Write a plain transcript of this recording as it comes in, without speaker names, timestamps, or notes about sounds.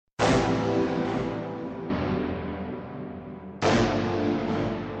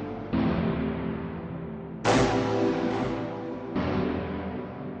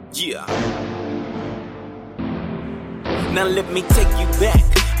Yeah. Now let me take you back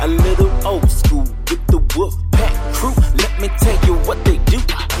a little old school with the WooFDriver crew. Let me tell you what they do,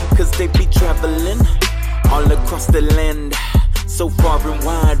 cause they be traveling all across the land, so far and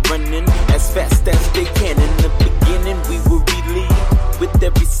wide, running as fast as they can. In the beginning we were really with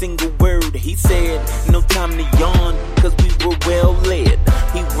every single word he said. No time to yawn, cause we were well led.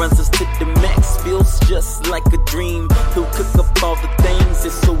 He runs us to the max, feels just like a dream. He'll cook up all the things,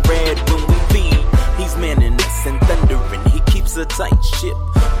 it's so rad when we feed. He's manning us and thundering, he keeps a tight ship.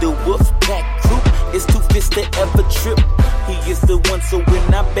 The WooFDriver crew is too fierce to ever trip. He is the one, so we're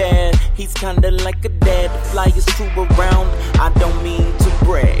not bad. He's kinda like a dad, fly his crew around. I don't mean to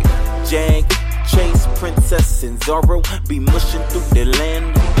brag. Jag, Chase, Princess, and Zarro be mushing through the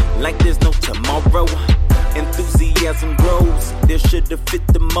land like there's no tomorrow. Enthusiasm grows, there should've fit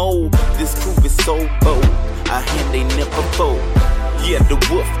the mold. This crew is so bold, a hand they never fold. Yeah, the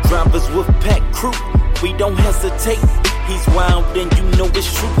WooFDriver's WooFDriver crew, we don't hesitate. He's wild and you know it's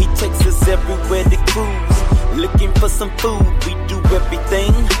true. He takes us everywhere to cruise, looking for some food. We do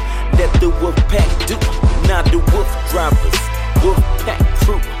everything that the WooFDriver do. Now the WooFDriver's WooFDriver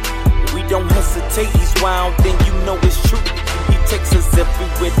crew, we don't hesitate. He's wild and you know it's true. He takes us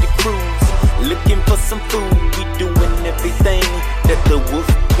everywhere to cruise, looking for some food. We doing everything that the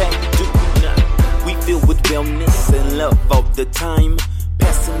WooFDriver do. Nah, we filled with wellness and love all the time.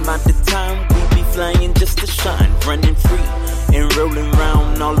 Passing by the time, we be flying just to shine, running free and rolling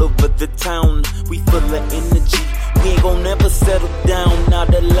round all over the town. We full of energy, we ain't gon' never settle down. Now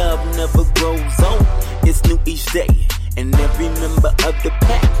the love never grows on, it's new each day, and every member of the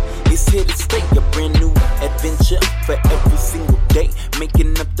pack is here to stay. A brand new adventure for every single day,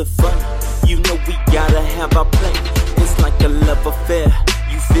 making up the fun. You know we gotta have our play. It's like a love affair,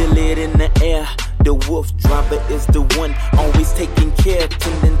 you feel it in the air. The WooFDriver is the one, always taking care,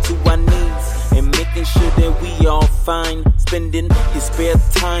 tending to our needs and making sure that we all fine. Spending his spare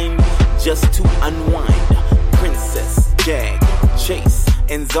time just to unwind. Princess, Jag, Chase,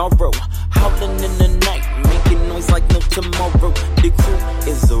 and Zarro howling in the night, making noise like no tomorrow. The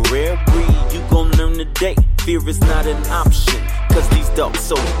crew is a rare breed, you gon' learn today. Fear is not an option, cause these dogs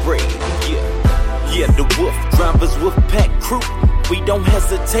so brave. Yeah, the WooFDriver's WooFDriver crew, we don't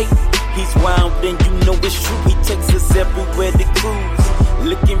hesitate. He's wild and you know it's true. He takes us everywhere to cruise,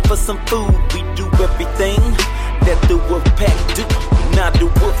 looking for some food. We do everything that the WooFDriver do. Now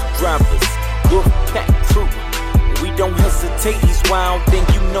the WooFDriver's WooFDriver crew, we don't hesitate. He's wild and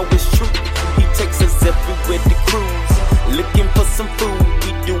you know it's true. He takes us everywhere to cruise, looking for some food.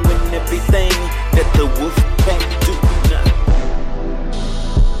 We doing everything that the WooFDriver